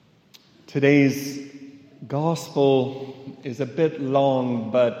Today's gospel is a bit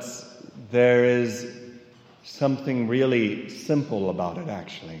long, but there is something really simple about it,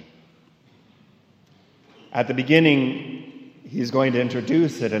 actually. At the beginning, he's going to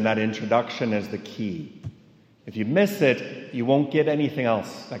introduce it, and that introduction is the key. If you miss it, you won't get anything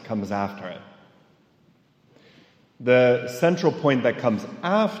else that comes after it. The central point that comes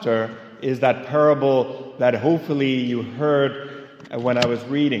after is that parable that hopefully you heard when I was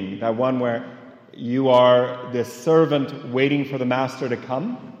reading, that one where you are this servant waiting for the master to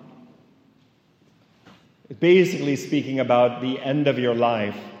come. It's basically speaking about the end of your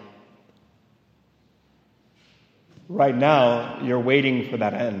life. Right now, you're waiting for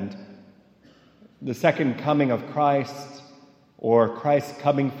that end. The second coming of Christ, or Christ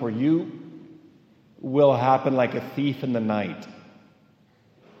coming for you, will happen like a thief in the night.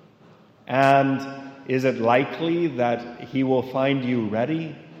 And is it likely that he will find you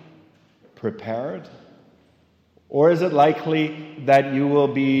ready, prepared? Or is it likely that you will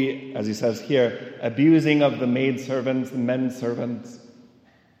be, as he says here, abusing of the maidservants, the men servants,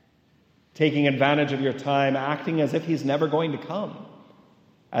 taking advantage of your time, acting as if he's never going to come,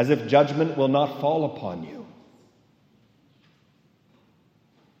 as if judgment will not fall upon you?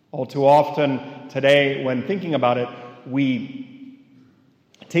 All too often today, when thinking about it, we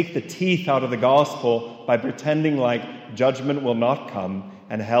take the teeth out of the gospel by pretending like judgment will not come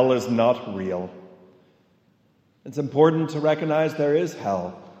and hell is not real. It's important to recognize there is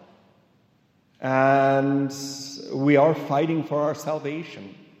hell, and we are fighting for our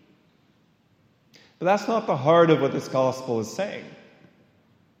salvation. But that's not the heart of what this gospel is saying.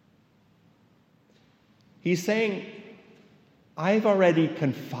 He's saying, I've already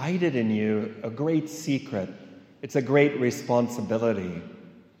confided in you a great secret. It's a great responsibility.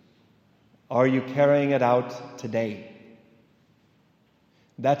 Are you carrying it out today?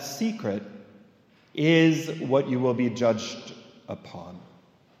 That secret is what you will be judged upon.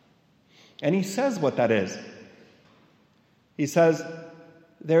 And he says what that is. He says,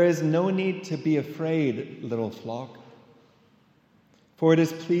 there is no need to be afraid, little flock, for it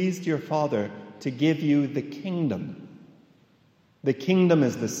has pleased your Father to give you the kingdom. The kingdom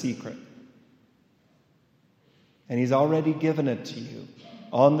is the secret. And he's already given it to you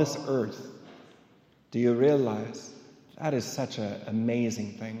on this earth. Do you realize that is such an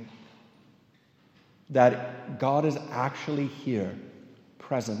amazing thing? That God is actually here,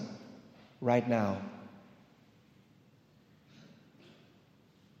 present, right now.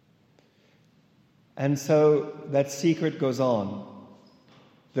 And so that secret goes on.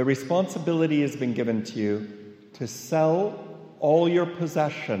 The responsibility has been given to you to sell all your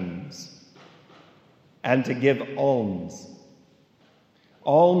possessions and to give alms.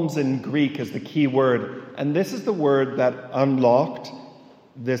 Alms in Greek is the key word, and this is the word that unlocked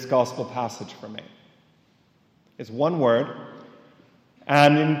this gospel passage for me. It's one word,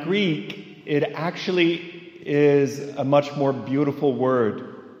 and in Greek, it actually is a much more beautiful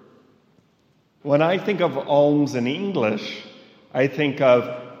word. When I think of alms in English, I think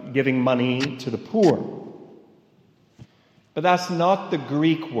of giving money to the poor. But that's not the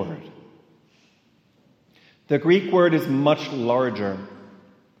Greek word. The Greek word is much larger.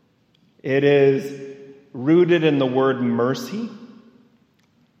 It is rooted in the word mercy,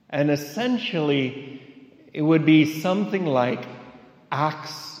 and essentially it would be something like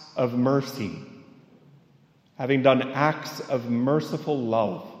acts of mercy, having done acts of merciful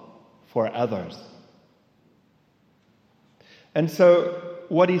love for others. And so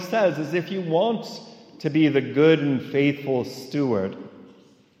what he says is, if you want to be the good and faithful steward,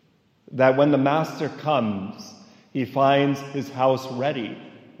 that when the master comes, he finds his house ready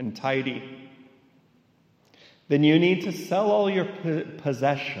and tidy, then you need to sell all your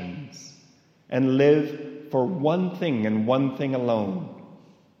possessions and live for one thing and one thing alone: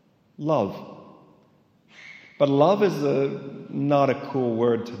 love. But love is not a cool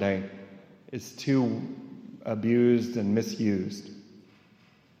word today. It's too abused and misused.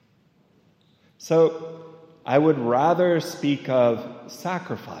 So I would rather speak of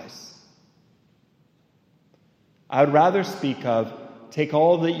sacrifice. I would rather speak of take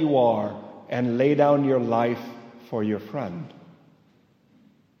all that you are and lay down your life for your friend.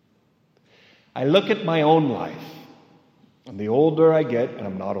 I look at my own life, and the older I get, and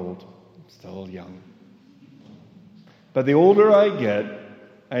I'm not old, I'm still young, but the older I get,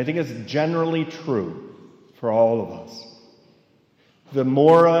 I think it's generally true for all of us, the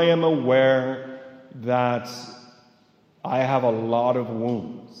more I am aware that I have a lot of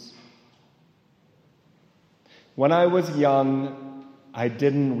wounds. When I was young, I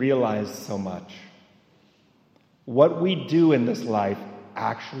didn't realize so much. What we do in this life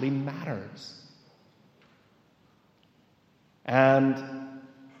actually matters. And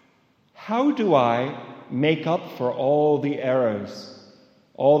how do I make up for all the errors,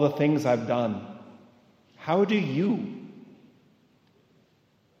 all the things I've done? How do you?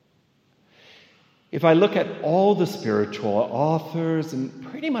 If I look at all the spiritual authors and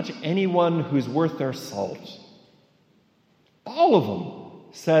pretty much anyone who's worth their salt, all of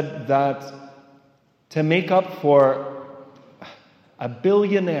them said that to make up for 1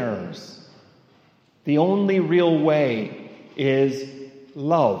 billion errors, the only real way is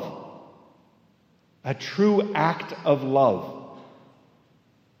love. A true act of love.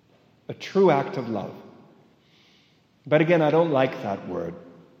 A true act of love. But again, I don't like that word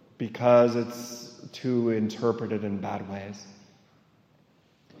because it's too interpreted in bad ways.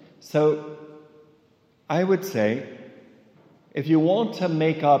 So I would say, if you want to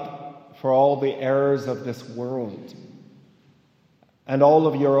make up for all the errors of this world and all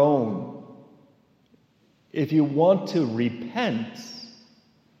of your own, if you want to repent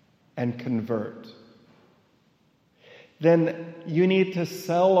and convert, then you need to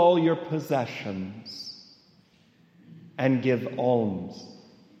sell all your possessions and give alms.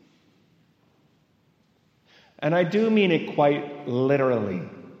 And I do mean it quite literally.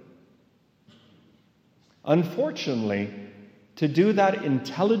 Unfortunately, to do that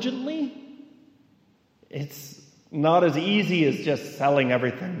intelligently, it's not as easy as just selling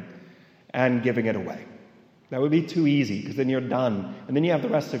everything and giving it away. That would be too easy, because then you're done. And then you have the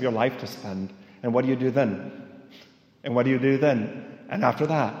rest of your life to spend. And what do you do then? And what do you do then? And after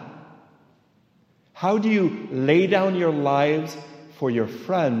that? How do you lay down your lives for your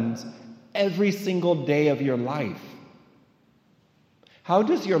friends every single day of your life? How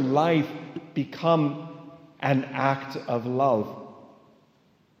does your life become an act of love?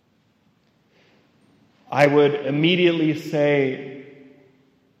 I would immediately say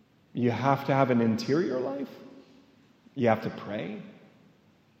you have to have an interior life. You have to pray.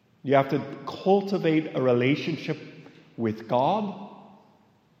 You have to cultivate a relationship with God.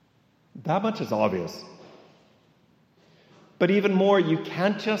 That much is obvious. But even more, you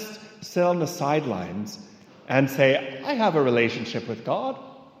can't just sit on the sidelines and say, I have a relationship with God.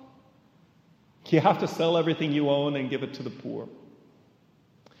 You have to sell everything you own and give it to the poor.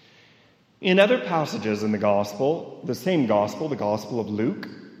 In other passages in the gospel, the same gospel, the Gospel of Luke,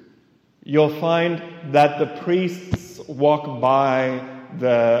 you'll find that the priests walk by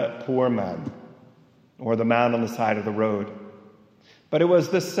the poor man or the man on the side of the road. But it was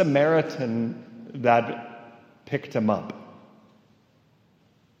the Samaritan that picked him up.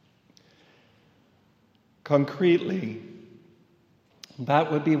 Concretely,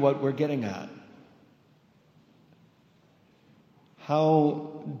 that would be what we're getting at.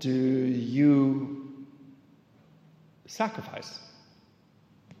 How do you sacrifice?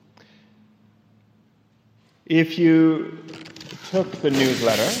 If you took the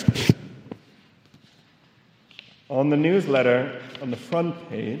newsletter, on the newsletter, on the front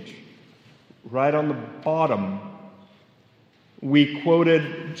page, right on the bottom, we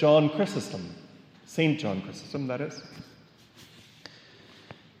quoted John Chrysostom, St. John Chrysostom, that is.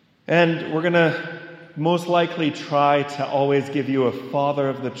 And we're going to most likely try to always give you a father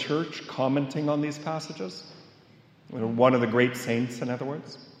of the church commenting on these passages. One of the great saints, in other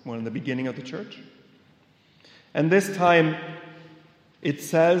words, one in the beginning of the church. And this time, it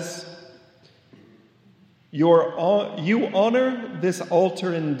says, you honor this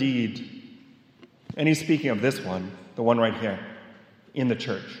altar indeed. And he's speaking of this one, the one right here, in the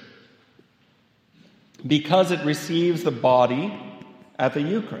church. Because it receives the body at the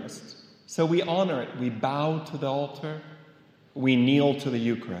Eucharist. So we honor it. We bow to the altar. We kneel to the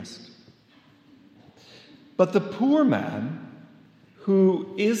Eucharist. But the poor man,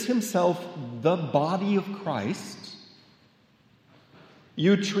 who is himself the body of Christ,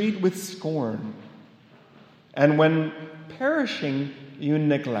 you treat with scorn. And when perishing, you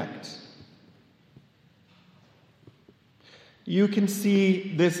neglect. You can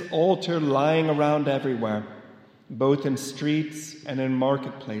see this altar lying around everywhere, both in streets and in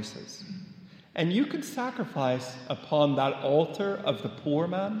marketplaces. And you can sacrifice upon that altar of the poor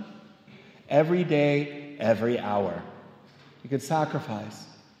man every day, every hour. You can sacrifice.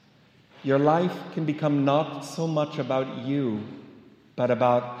 Your life can become not so much about you, but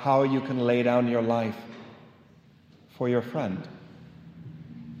about how you can lay down your life for your friend.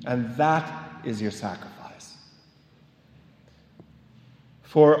 And that is your sacrifice.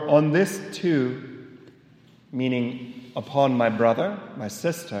 For on this too, meaning upon my brother, my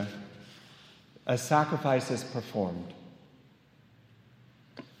sister, a sacrifice is performed.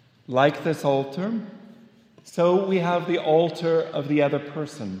 Like this altar, So we have the altar of the other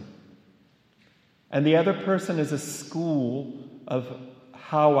person. And the other person is a school of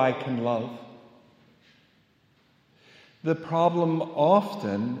how I can love. The problem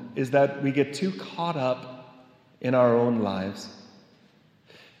often is that we get too caught up in our own lives.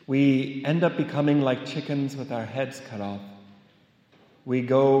 We end up becoming like chickens with our heads cut off. We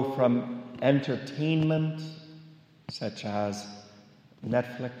go from entertainment, such as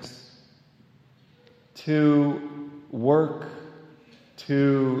Netflix, to work,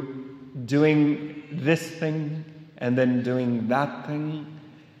 to doing this thing and then doing that thing,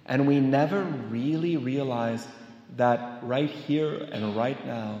 and we never really realize that right here and right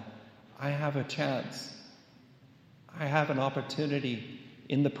now, I have a chance. I have an opportunity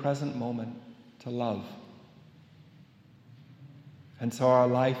in the present moment to love. And so our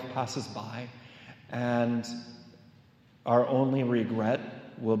life passes by, and our only regret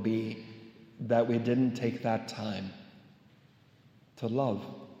will be that we didn't take that time to love,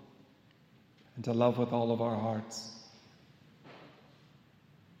 and to love with all of our hearts.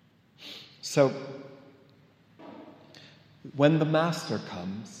 So, when the master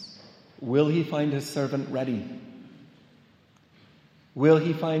comes, will he find his servant ready? Will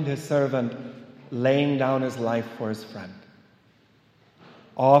he find his servant laying down his life for his friend?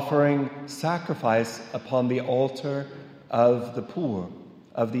 Offering sacrifice upon the altar of the poor,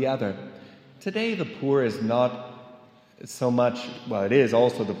 of the other. Today the poor is not so much, well, it is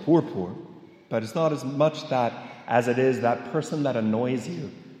also the poor, but it's not as much that as it is that person that annoys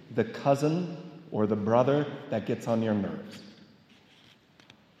you, the cousin or the brother that gets on your nerves.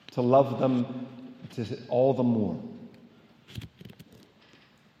 To love them all the more.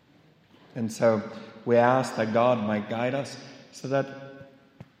 And so we ask that God might guide us so that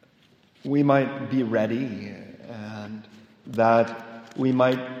we might be ready and that we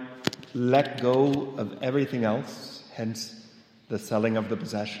might let go of everything else, hence the selling of the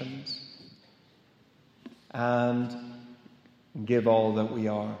possessions, and give all that we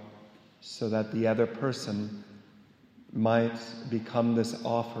are so that the other person might become this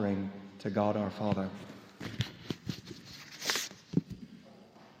offering to God our Father.